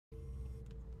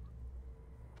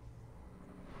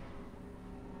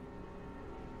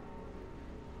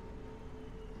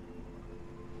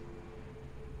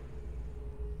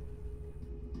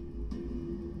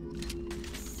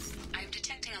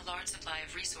large supply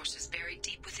of resources buried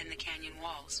deep within the canyon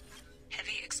walls.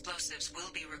 Heavy explosives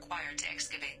will be required to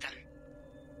excavate them.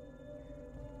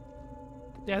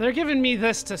 Yeah, they're giving me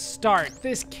this to start.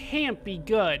 This can't be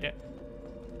good.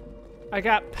 I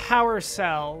got power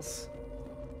cells.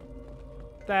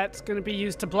 That's gonna be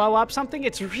used to blow up something.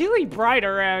 It's really bright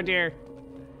around here.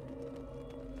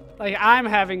 Like, I'm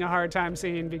having a hard time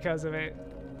seeing because of it.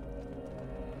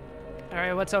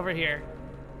 Alright, what's over here?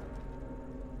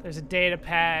 There's a data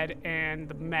pad and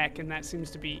the mech, and that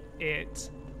seems to be it.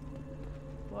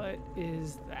 What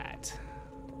is that?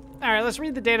 Alright, let's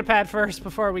read the data pad first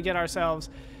before we get ourselves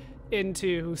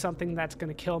into something that's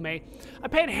gonna kill me. I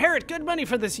paid Harriet good money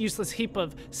for this useless heap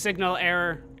of signal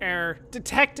error.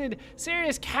 Detected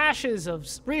serious caches of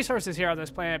resources here on this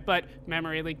planet, but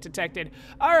memory leak detected.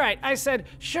 Alright, I said,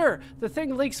 sure, the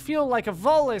thing leaks fuel like a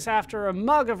Volus after a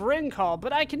mug of Ringcall,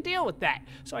 but I can deal with that.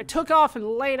 So I took off and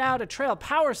laid out a trail of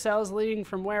power cells leading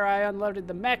from where I unloaded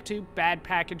the mech to bad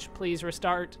package, please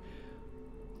restart.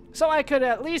 So I could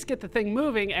at least get the thing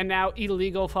moving, and now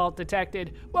illegal fault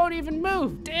detected. Won't even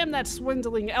move. Damn that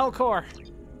swindling Elcor.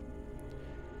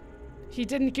 He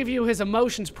didn't give you his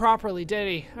emotions properly, did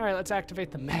he? All right, let's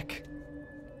activate the mech.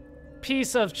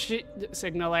 Piece of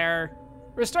signal error.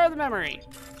 Restore the memory.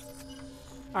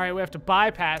 All right, we have to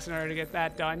bypass in order to get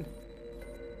that done.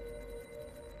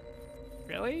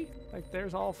 Really? Like,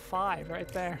 there's all 5 right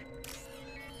there.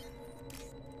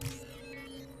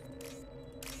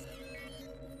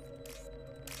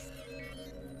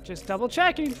 Just double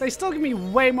checking. They still give me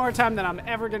way more time than I'm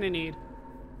ever gonna need.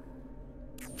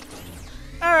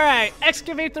 Alright,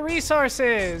 excavate the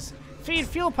resources. Feed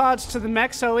fuel pods to the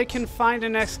mech so it can find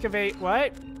and excavate.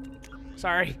 What?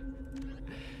 Sorry.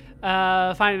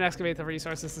 Find and excavate the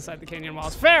resources inside the canyon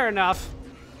walls. Fair enough.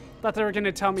 Thought they were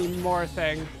gonna tell me more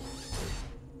thing.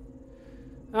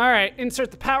 Alright,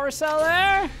 insert the power cell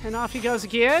there, and off he goes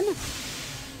again.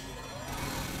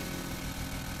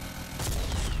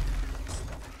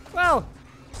 Well,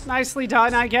 nicely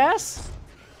done, I guess.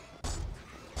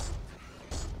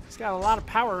 He's got a lot of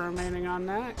power remaining on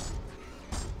that.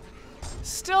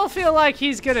 Still feel like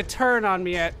he's gonna turn on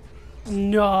me at...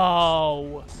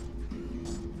 No.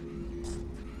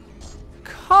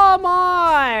 Come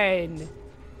on!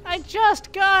 I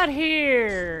just got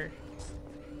here!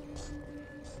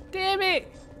 Damn it!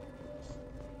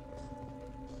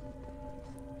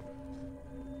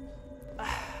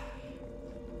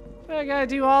 I gotta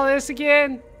do all this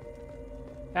again?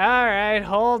 Alright,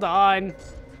 hold on.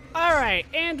 Alright,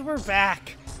 and we're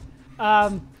back.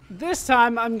 This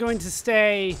time I'm going to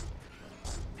stay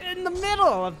in the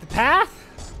middle of the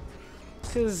path.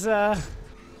 Because,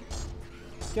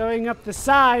 going up the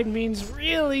side means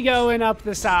really going up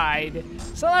the side.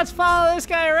 So let's follow this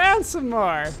guy around some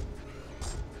more.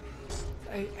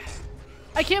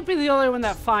 I can't be the only one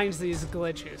that finds these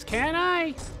glitches, can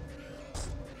I?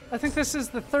 I think this is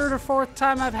the 3rd or 4th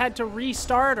time I've had to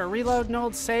restart or reload an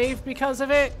old save because of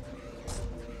it.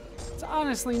 It's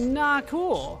honestly not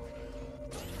cool.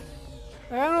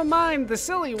 I don't mind the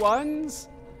silly ones.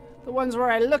 The ones where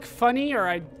I look funny or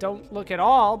I don't look at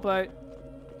all, but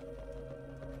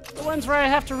the ones where I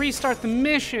have to restart the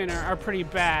mission are pretty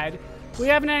bad. We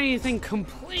haven't had anything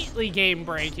completely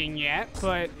game-breaking yet,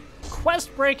 but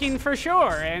quest-breaking for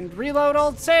sure, and reload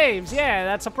old saves, yeah,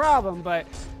 that's a problem, but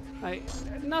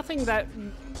nothing that,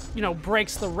 you know,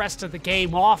 breaks the rest of the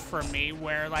game off from me,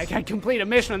 where, like, I complete a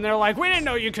mission and they're like, we didn't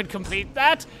know you could complete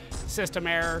that. System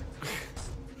error.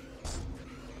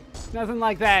 Nothing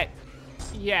like that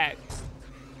yet.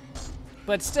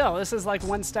 But still, this is like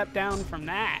one step down from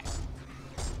that.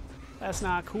 That's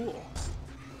not cool.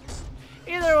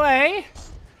 Either way,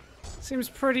 seems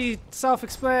pretty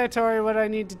self-explanatory what I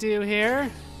need to do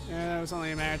here. It was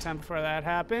only a matter of time before that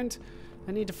happened.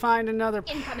 I need to find another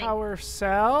power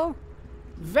cell.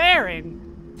 Varen!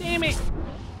 Damn it!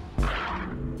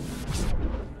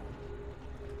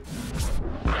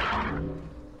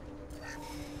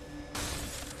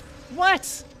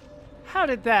 What? How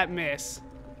did that miss?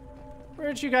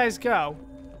 Where'd you guys go?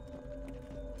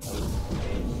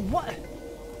 What?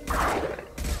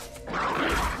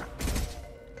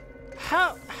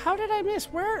 How did I miss?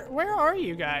 Where are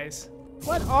you guys?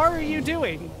 What are you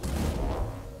doing?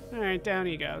 Alright, down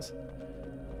he goes.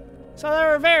 So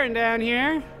there are Varen down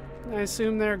here. I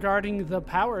assume they're guarding the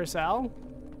power cell.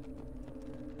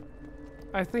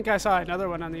 I think I saw another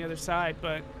one on the other side,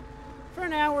 but for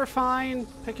now we're fine.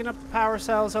 Picking up the power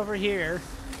cells over here.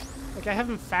 Like, I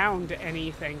haven't found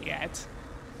anything yet.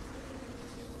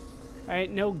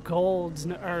 Alright, no golds,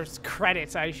 or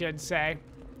credits, I should say.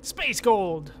 Space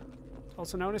gold!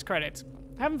 Also known as credits.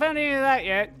 Haven't found any of that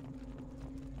yet.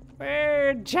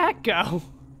 Where'd Jack go?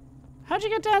 How'd you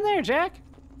get down there, Jack?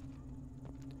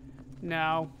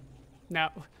 No. No.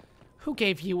 Who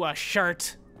gave you a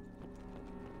shirt?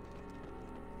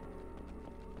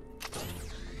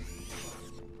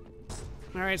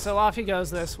 Alright, so off he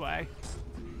goes this way.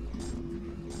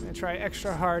 I'm gonna try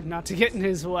extra hard not to get in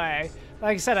his way.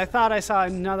 Like I said, I thought I saw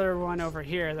another one over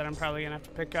here that I'm probably gonna have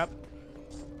to pick up.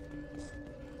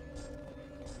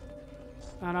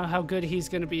 I don't know how good he's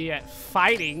gonna be at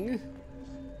fighting.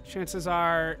 Chances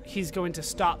are he's going to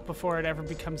stop before it ever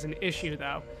becomes an issue,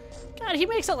 though. God, he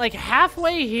makes it like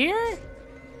halfway here?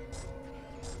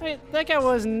 That guy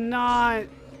was not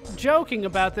joking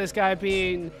about this guy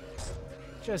being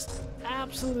just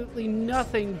absolutely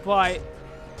nothing but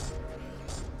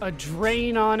a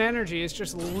drain on energy. It's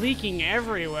just leaking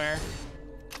everywhere.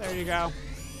 There you go.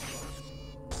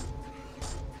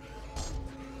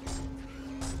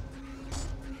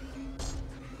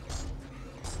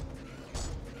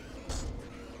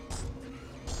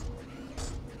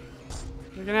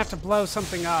 You're gonna have to blow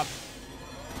something up.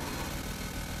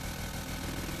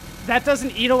 That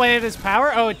doesn't eat away at his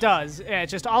power? Oh, it does. Yeah,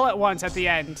 just all at once at the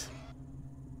end.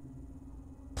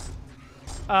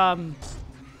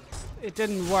 It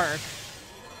didn't work.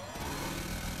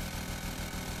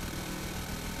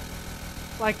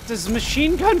 Like, does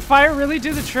machine gun fire really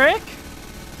do the trick?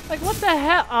 Like, what the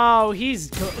hell? Oh, he's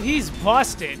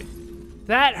busted.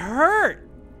 That hurt.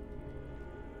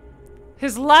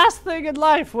 His last thing in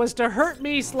life was to hurt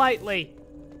me slightly.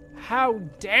 How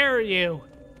dare you?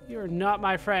 You're not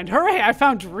my friend. Hooray, I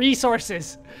found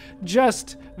resources.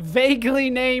 Just vaguely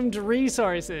named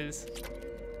resources.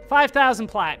 5,000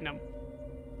 platinum.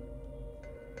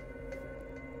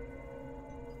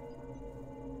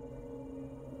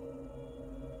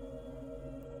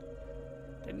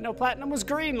 Didn't know platinum was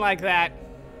green like that.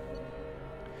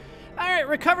 Alright,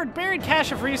 recovered buried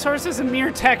cache of resources and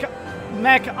mere tech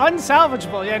mech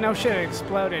unsalvageable. Yeah, no shit, it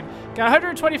exploded. Got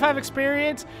 125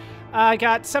 experience. I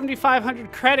got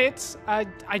 7,500 credits. I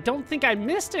don't think I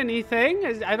missed anything.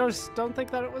 I don't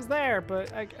think that it was there,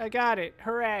 but I got it.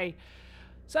 Hooray.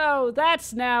 So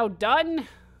that's now done.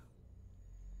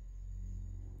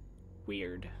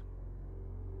 Weird.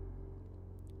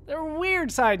 There are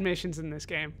weird side missions in this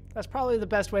game. That's probably the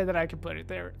best way that I could put it.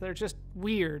 They're just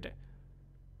weird.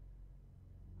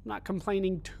 I'm not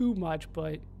complaining too much,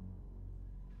 but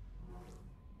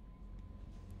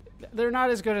they're not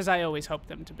as good as I always hoped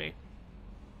them to be.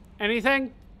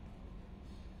 Anything?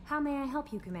 How may I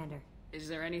help you, Commander? Is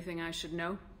there anything I should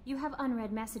know? You have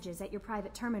unread messages at your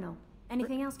private terminal.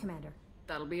 Anything else, Commander?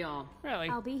 That'll be all. Really?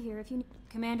 I'll be here if you need.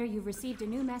 Commander, you've received a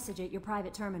new message at your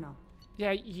private terminal.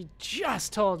 Yeah, you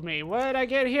just told me. What did I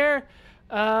get here?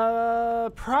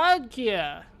 Pragya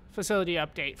facility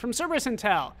update from Cerberus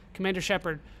Intel. Commander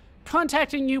Shepard,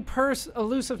 contacting you per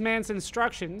elusive man's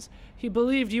instructions, he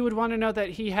believed you would want to know that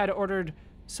he had ordered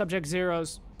Subject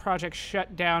Zero's project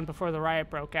shut down before the riot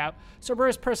broke out.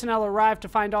 Cerberus personnel arrived to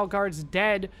find all guards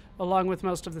dead, along with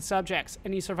most of the subjects.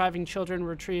 Any surviving children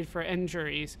retrieved for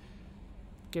injuries,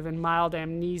 given mild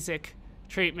amnesic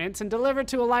treatments, and delivered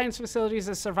to Alliance facilities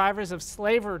as survivors of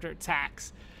slavery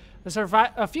attacks.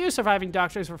 A few surviving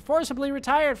doctors were forcibly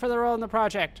retired for their role in the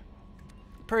project.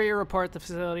 Per your report, the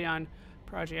facility on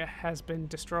Pragya has been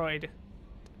destroyed.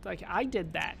 Like, I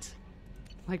did that.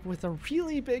 Like, with a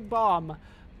really big bomb.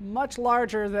 Much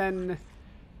larger than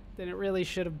it really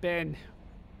should have been.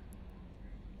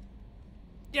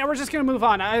 Yeah, we're just gonna move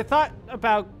on. I thought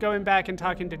about going back and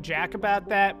talking to Jack about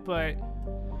that, but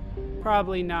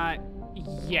probably not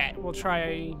yet. We'll try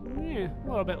a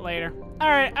little bit later.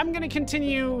 Alright, I'm gonna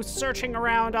continue searching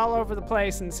around all over the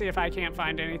place and see if I can't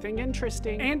find anything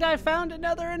interesting. And I found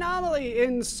another anomaly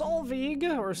in Solvig,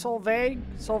 or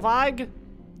Solvag,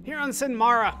 here on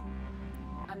Sinmara.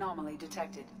 Anomaly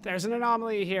detected. There's an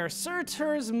anomaly here.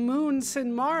 Surtur's moon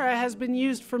Sinmara has been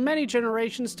used for many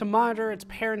generations to monitor its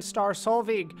parent star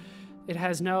Solvig. It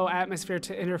has no atmosphere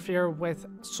to interfere with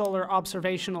solar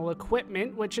observational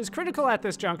equipment, which is critical at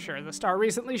this juncture. The star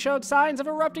recently showed signs of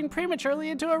erupting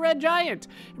prematurely into a red giant.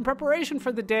 In preparation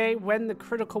for the day when the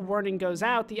critical warning goes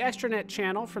out, the extranet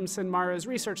channel from Sinmara's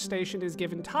research station is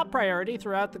given top priority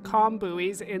throughout the comm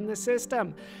buoys in the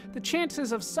system. The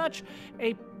chances of such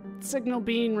a signal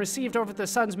being received over the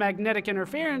sun's magnetic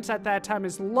interference at that time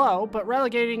is low, but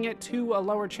relegating it to a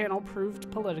lower channel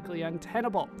proved politically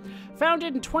untenable.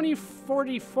 Founded in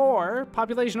 2044,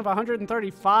 population of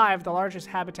 135, the largest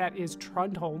habitat is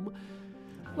Trundholm.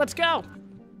 Let's go!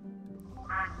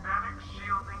 Magnetic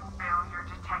shielding failure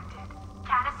detected.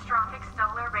 Catastrophic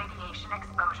solar radiation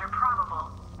exposure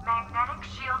probable. Magnetic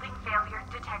shielding failure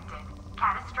detected.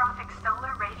 Catastrophic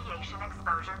solar radiation radiation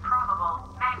exposure probable.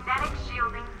 Magnetic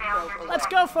shielding failure detected. Let's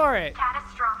go for it.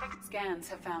 Catastrophic. Scans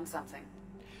have found something.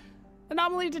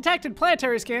 Anomaly detected.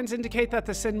 Planetary scans indicate that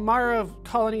the Sinmara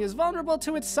colony is vulnerable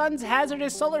to its sun's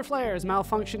hazardous solar flares.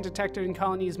 Malfunction detected in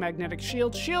colony's magnetic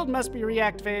shield. Shield must be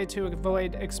reactivated to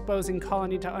avoid exposing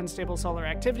colony to unstable solar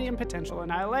activity and potential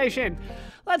annihilation.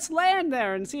 Let's land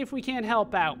there and see if we can't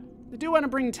help out. I do want to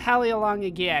bring Tally along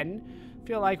again.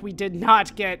 Feel like we did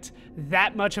not get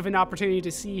that much of an opportunity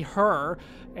to see her.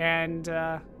 And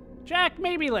Jack,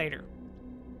 maybe later.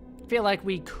 Feel like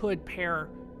we could pair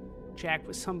Jack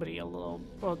with somebody a little,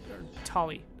 well, or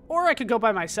Tully. Or I could go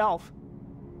by myself.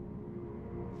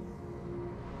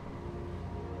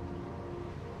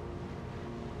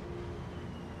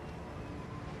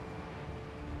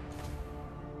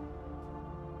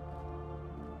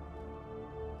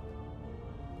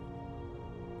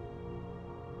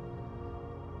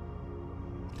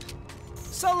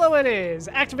 Solo it is.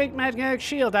 Activate magnetic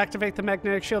shield. Activate the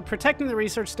magnetic shield, protecting the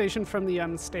research station from the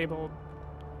unstable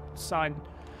sun.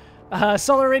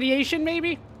 Solar radiation,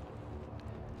 maybe?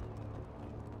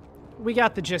 We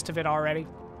got the gist of it already.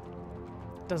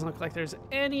 Doesn't look like there's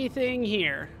anything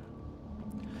here.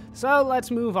 So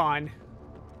let's move on.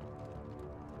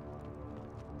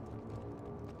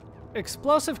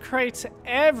 Explosive crates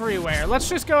everywhere. Let's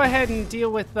just go ahead and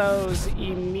deal with those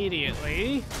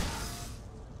immediately.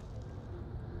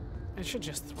 I should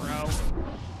just throw.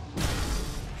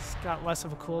 It's got less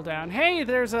of a cooldown. Hey,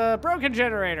 there's a broken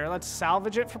generator. Let's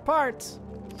salvage it for parts.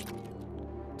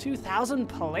 2,000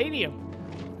 palladium.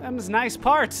 Them's nice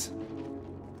parts.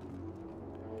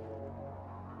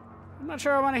 I'm not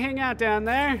sure I want to hang out down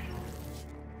there.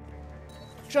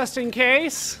 Just in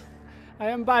case.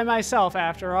 I am by myself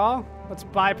after all. Let's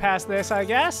bypass this, I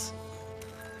guess.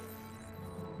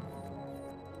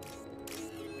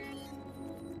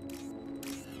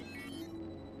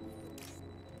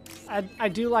 I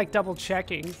do like double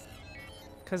checking,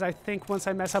 because I think once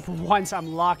I mess up once,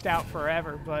 I'm locked out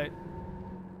forever, but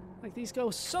like these go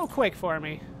so quick for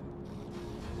me.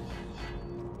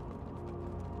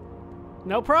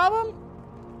 No problem.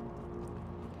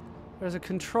 There's a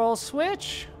control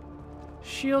switch,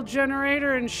 shield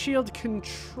generator, and shield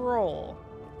control.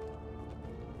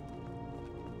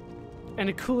 And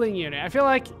a cooling unit. I feel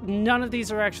like none of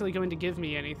these are actually going to give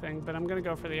me anything, but I'm going to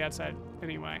go for the outside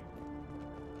anyway.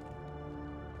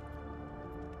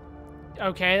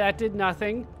 Okay, that did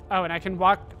nothing. Oh, and I can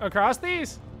walk across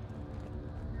these?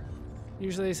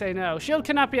 Usually they say no. Shield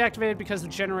cannot be activated because the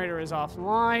generator is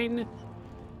offline.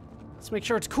 Let's make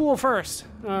sure it's cool first.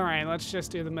 All right, let's just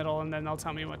do the middle and then they'll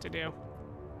tell me what to do.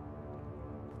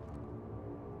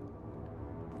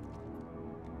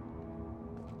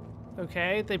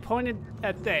 Okay, they pointed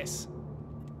at this.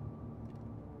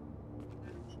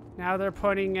 Now they're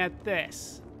pointing at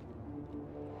this.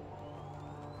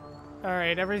 All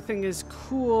right, everything is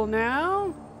cool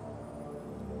now.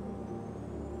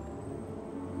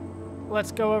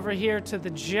 Let's go over here to the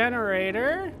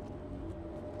generator.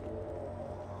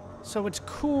 So it's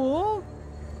cool.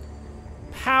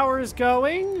 Power's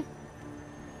going.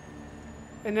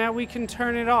 And now we can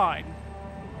turn it on.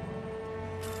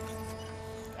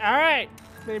 All right,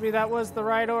 maybe that was the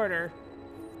right order.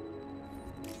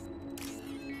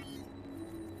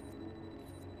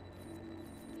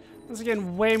 Once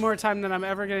again, way more time than I'm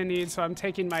ever gonna need, so I'm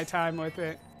taking my time with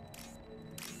it.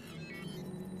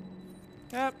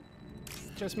 Yep.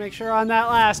 Just make sure on that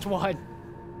last one.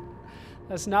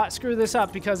 Let's not screw this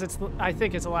up because I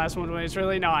think it's the last one when it's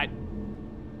really not.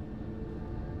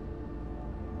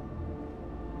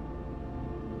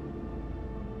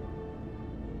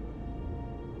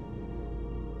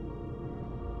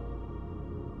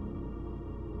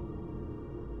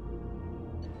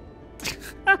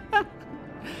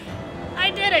 I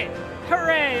did it!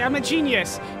 Hooray! I'm a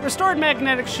genius. Restored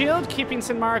magnetic shield, keeping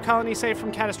Sinmara colony safe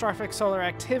from catastrophic solar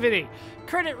activity.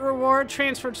 Credit reward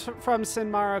transferred from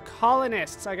Sinmara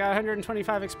colonists. I got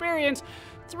 125 experience,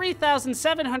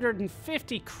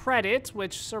 3,750 credits,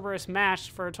 which Cerberus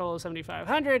matched for a total of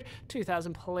 7,500,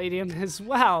 2,000 palladium as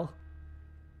well.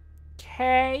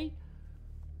 Okay.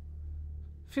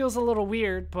 Feels a little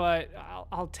weird, but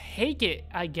I'll take it,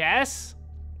 I guess.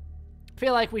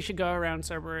 Feel like we should go around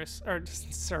Cerberus.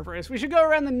 We should go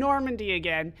around the Normandy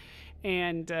again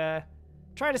and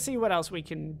try to see what else we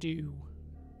can do.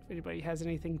 If anybody has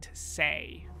anything to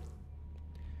say.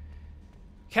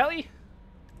 Kelly?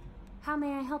 How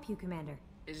may I help you, Commander?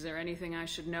 Is there anything I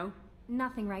should know?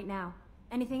 Nothing right now.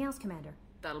 Anything else, Commander?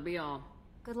 That'll be all.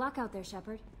 Good luck out there,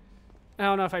 Shepard. I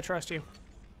don't know if I trust you.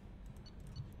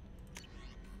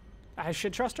 I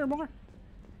should trust her more.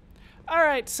 All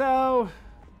right, so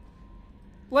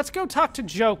let's go talk to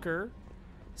Joker,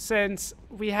 since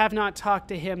we have not talked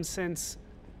to him since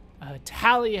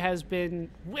Tally has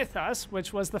been with us,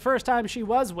 which was the first time she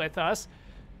was with us.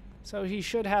 So he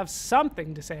should have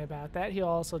something to say about that. He'll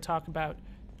also talk about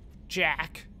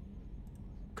Jack.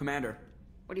 Commander.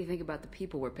 What do you think about the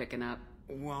people we're picking up?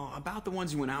 Well, about the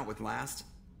ones you went out with last.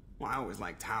 Well, I always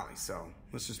liked Tally, so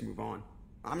let's just move on.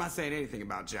 I'm not saying anything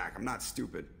about Jack. I'm not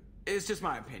stupid. It's just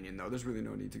my opinion, though. There's really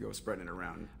no need to go spreading it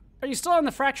around. Are you still on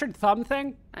the fractured thumb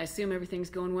thing? I assume everything's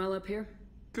going well up here?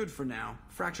 Good for now.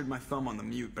 Fractured my thumb on the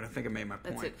mute, but I think I made my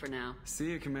point. That's it for now.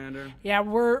 See you, Commander. Yeah,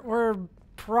 we're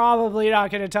probably not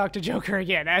going to talk to Joker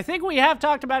again. I think we have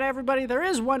talked about everybody. There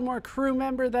is one more crew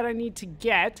member that I need to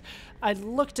get. I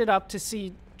looked it up to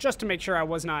see, just to make sure I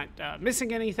was not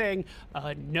missing anything.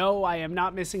 No, I am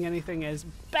not missing anything as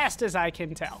best as I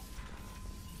can tell.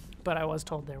 But I was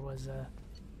told there was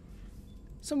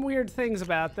some weird things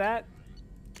about that.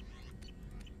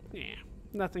 Yeah,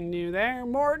 nothing new there.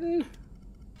 Morton?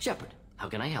 Shepard, how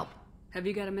can I help? Have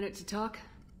you got a minute to talk?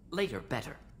 Later,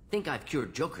 better. Think I've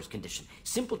cured Joker's condition.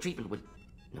 Simple treatment would...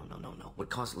 No. Would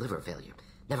cause liver failure.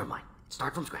 Never mind.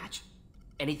 Start from scratch.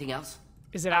 Anything else?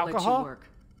 Is it I'll let alcohol? you work.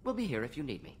 We'll be here if you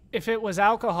need me. If it was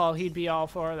alcohol, he'd be all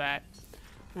for that.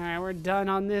 All right, we're done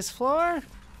on this floor.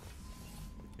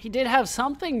 He did have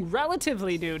something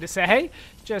relatively new to say.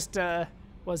 Just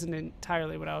wasn't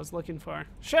entirely what I was looking for.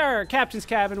 Sure, captain's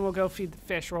cabin. We'll go feed the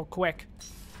fish real quick.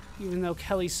 Even though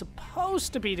Kelly's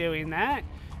supposed to be doing that.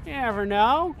 You never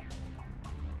know.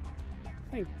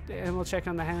 And we'll check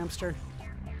on the hamster.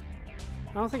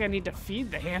 I don't think I need to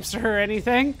feed the hamster or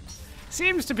anything.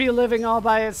 Seems to be living all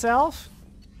by itself.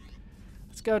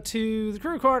 Let's go to the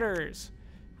crew quarters.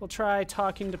 We'll try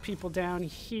talking to people down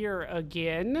here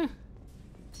again.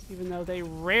 Even though they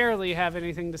rarely have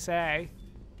anything to say.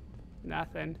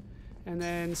 Nothing. And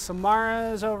then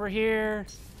Samara's over here.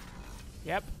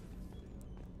 Yep.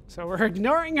 So we're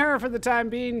ignoring her for the time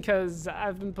being because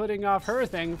I've been putting off her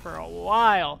thing for a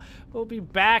while. We'll be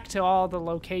back to all the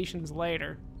locations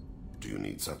later. Do you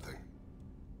need something?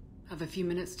 Have a few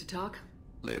minutes to talk?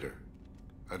 Later.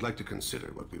 I'd like to consider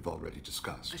what we've already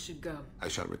discussed. I should go. I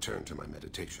shall return to my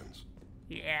meditations.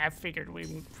 Yeah, I figured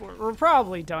we're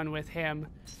probably done with him.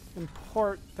 In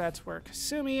port, that's where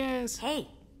Kasumi is. Hey,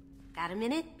 got a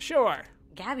minute? Sure.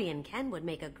 Gabby and Ken would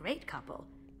make a great couple.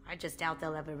 I just doubt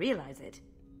they'll ever realize it.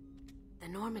 The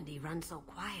Normandy runs so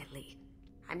quietly.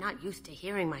 I'm not used to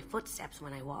hearing my footsteps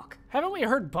when I walk. Haven't we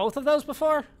heard both of those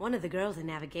before? One of the girls in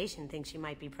navigation thinks she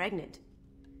might be pregnant.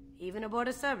 Even aboard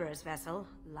a Cerberus vessel,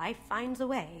 life finds a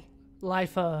way.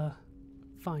 Life,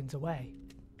 finds a way.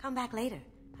 Come back later.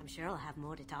 I'm sure I'll have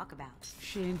more to talk about.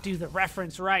 She didn't do the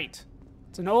reference right.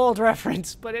 It's an old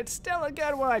reference, but it's still a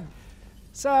good one.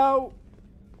 So,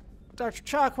 Dr.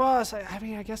 Chakwas,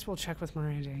 I guess we'll check with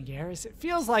Miranda and Garrus. It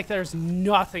feels like there's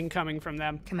nothing coming from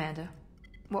them. Commander,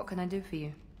 what can I do for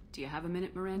you? Do you have a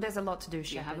minute, Miranda? There's a lot to do, Shepard.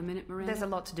 Do you have a minute, Miranda? There's a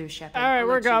lot to do, Shepard. All right,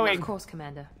 we're going. Of course,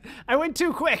 Commander. I went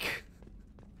too quick.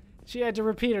 She had to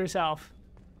repeat herself.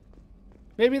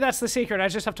 Maybe that's the secret. I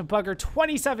just have to bug her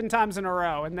 27 times in a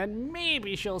row, and then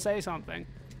maybe she'll say something.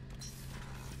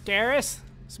 Garrus,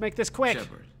 let's make this quick.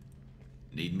 Shepard,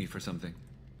 need me for something?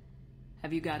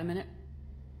 Have you got a minute?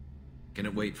 Can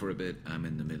it wait for a bit? I'm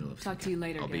in the middle of Talk to you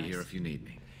later, I'll be Garrus. here if you need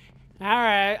me. All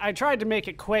right, I tried to make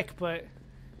it quick, but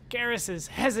Garrus is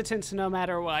hesitant no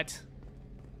matter what.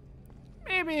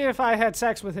 Maybe if I had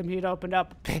sex with him, he'd open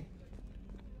up a bit.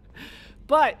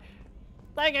 But,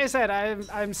 like I said,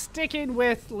 I'm sticking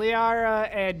with Liara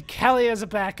and Kelly as a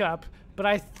backup, but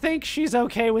I think she's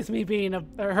okay with me being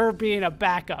her being a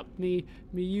backup, me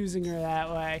using her that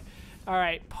way. All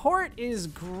right, port is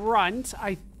Grunt.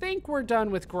 I think we're done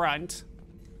with Grunt.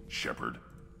 Shepard.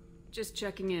 Just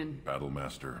checking in.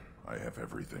 Battlemaster, I have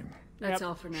everything. That's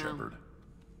all for now. Shepard.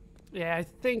 Yeah, I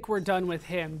think we're done with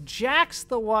him. Jack's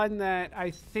the one that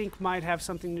I think might have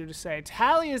something new to say.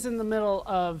 Tally is in the middle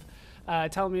of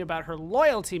telling me about her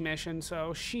loyalty mission,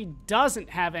 so she doesn't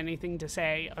have anything to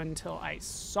say until I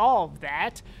solve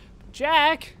that.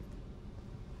 Jack?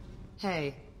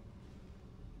 Hey,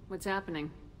 What's happening?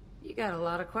 you got a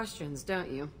lot of questions,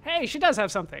 don't you? Hey, she does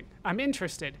have something. I'm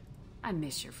interested. I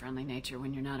miss your friendly nature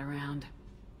when you're not around.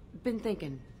 Been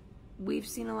thinking. We've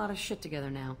seen a lot of shit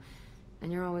together now,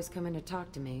 and you're always coming to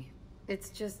talk to me. It's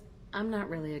just, I'm not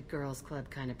really a girls' club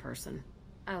kind of person.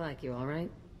 I like you, all right?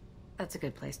 That's a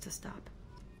good place to stop.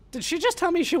 Did she just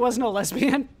tell me she wasn't a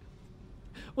lesbian?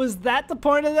 Was that the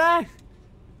point of that?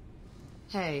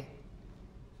 Hey,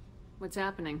 What's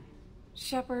happening?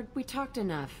 Shepard, we talked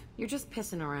enough. You're just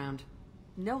pissing around.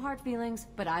 No hard feelings,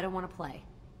 but I don't want to play.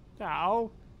 Oh.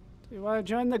 Do you want to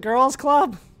join the girls'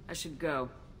 club? I should go.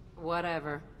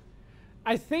 Whatever.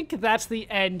 I think that's the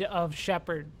end of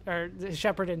Shepard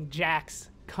and Jack's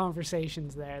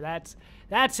conversations there.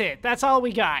 That's it. That's all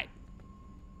we got.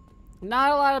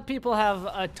 Not a lot of people have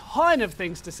a ton of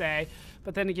things to say,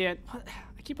 but then again, I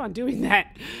keep on doing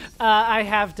that. I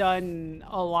have done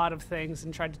a lot of things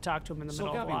and tried to talk to him in the middle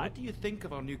of a Gabby, lot. what do you think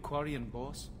of our new Quarian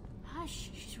boss?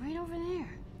 Hush, she's right over there.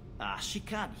 Ah, she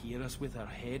can't hear us with her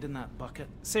head in that bucket.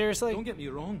 Seriously? Don't get me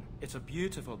wrong, it's a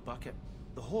beautiful bucket.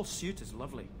 The whole suit is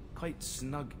lovely, quite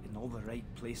snug in all the right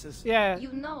places. Yeah.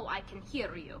 You know I can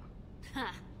hear you.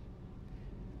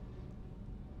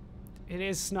 It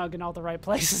is snug in all the right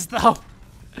places, though.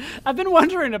 I've been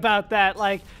wondering about that.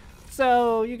 Like,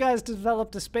 so you guys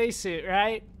developed a spacesuit,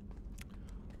 right?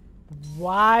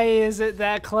 Why is it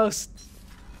that close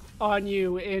on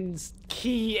you in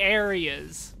key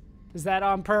areas? Is that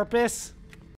on purpose?